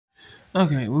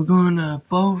Okay, we're gonna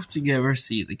both together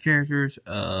see the characters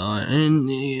on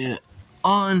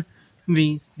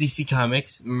these DC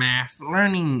Comics math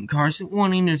learning cards.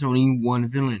 Warning: there's only one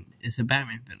villain. It's a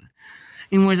Batman villain.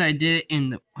 Anyways, I did it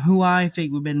in who I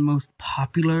think would be the most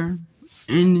popular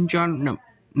in the genre. No,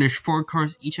 there's 4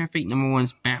 cards each. I think number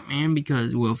 1's Batman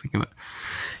because we'll think about it.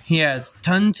 He has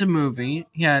tons of movies.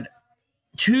 He had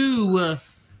 2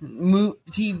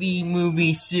 TV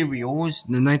movie serials,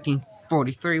 the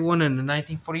 1943 one and the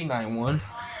 1949 one.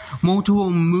 Multiple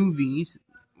movies,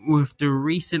 with the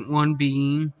recent one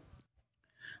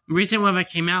that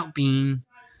came out being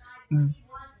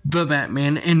The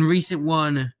Batman, and recent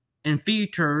one in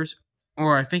theaters,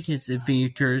 or I think it's in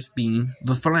theaters, being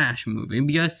The Flash movie.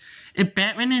 Because if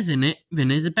Batman is in it,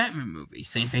 then it's a Batman movie.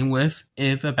 Same thing with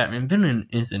if a Batman villain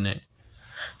is in it.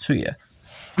 So yeah.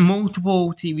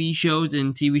 Multiple TV shows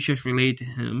and TV shows related to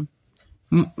him.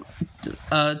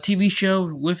 TV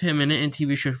show with him in it and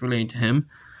TV shows related to him.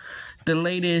 The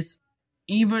latest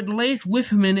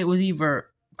with him in it was either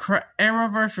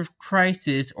Arrowverse with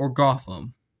Crisis or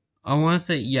Gotham. I want to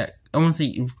say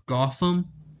Gotham.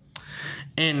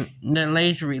 And the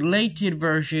latest related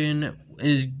version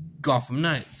is Gotham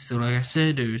Knights. So like I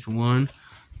said, there's 2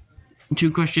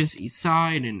 questions each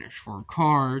side, and there's 4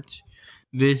 cards.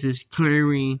 This is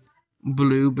clearly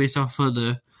blue based off of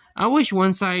I wish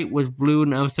one side was blue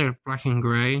and the other side was black and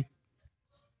gray.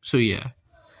 So yeah.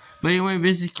 But anyway,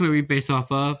 this is clearly based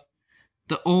off of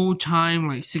the old time,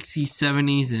 like 60s,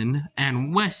 70s,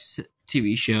 and West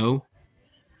TV show.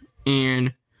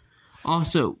 And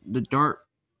also the Dark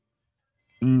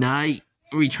Knight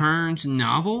Returns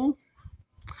novel.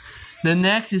 The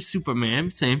next is Superman.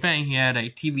 Same thing. He had a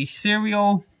TV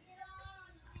serial.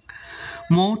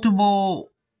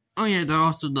 Multiple. Oh yeah, they're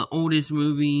also the oldest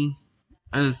movie,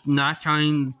 as not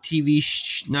counting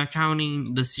not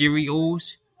counting the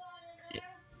serials,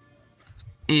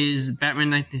 is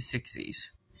Batman 1960s.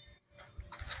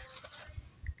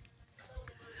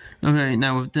 Okay,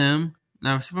 now with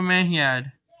Superman, he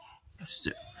had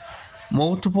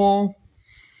multiple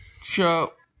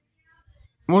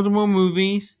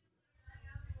movies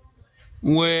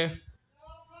with.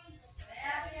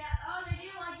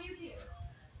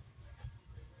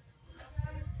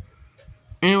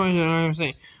 Anyways, like I was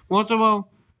saying,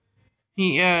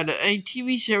 he had a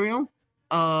TV serial,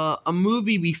 a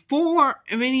movie before,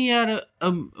 and then he had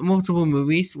multiple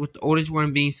movies, with the oldest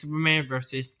one being Superman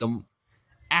versus the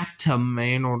Atom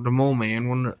Man, or the Mole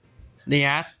Man, the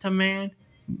Atom Man,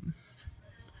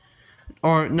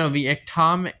 or no, the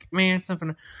Atomic Man,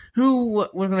 something, who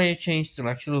was later changed to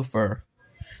Lex Luthor.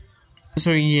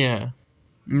 So yeah,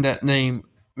 that name,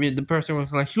 the person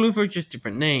was Lex Luthor, just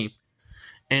different name.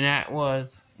 And that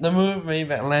was the movie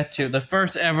that led to the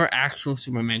first ever actual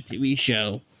Superman TV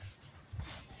show.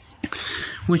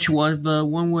 Which was the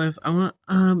one with,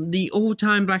 the old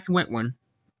time black and white one.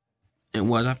 It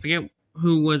was, I forget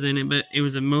who was in it, but it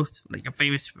was a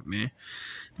famous Superman.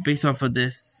 Based off of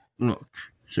this look.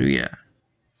 So yeah.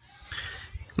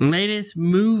 Latest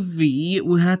movie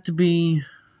would have to be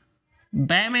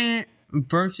Batman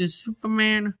versus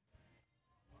Superman.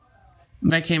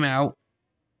 That came out.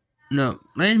 No,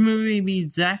 latest movie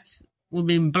would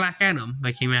be Black Adam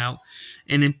that came out,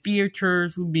 and in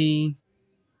theaters would be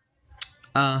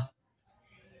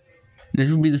this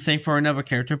would be the same for another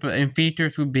character, but in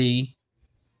theaters would be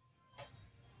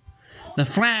The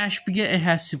Flash, because it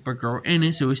has Supergirl in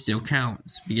it, so it still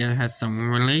counts because it has someone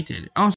related. Also,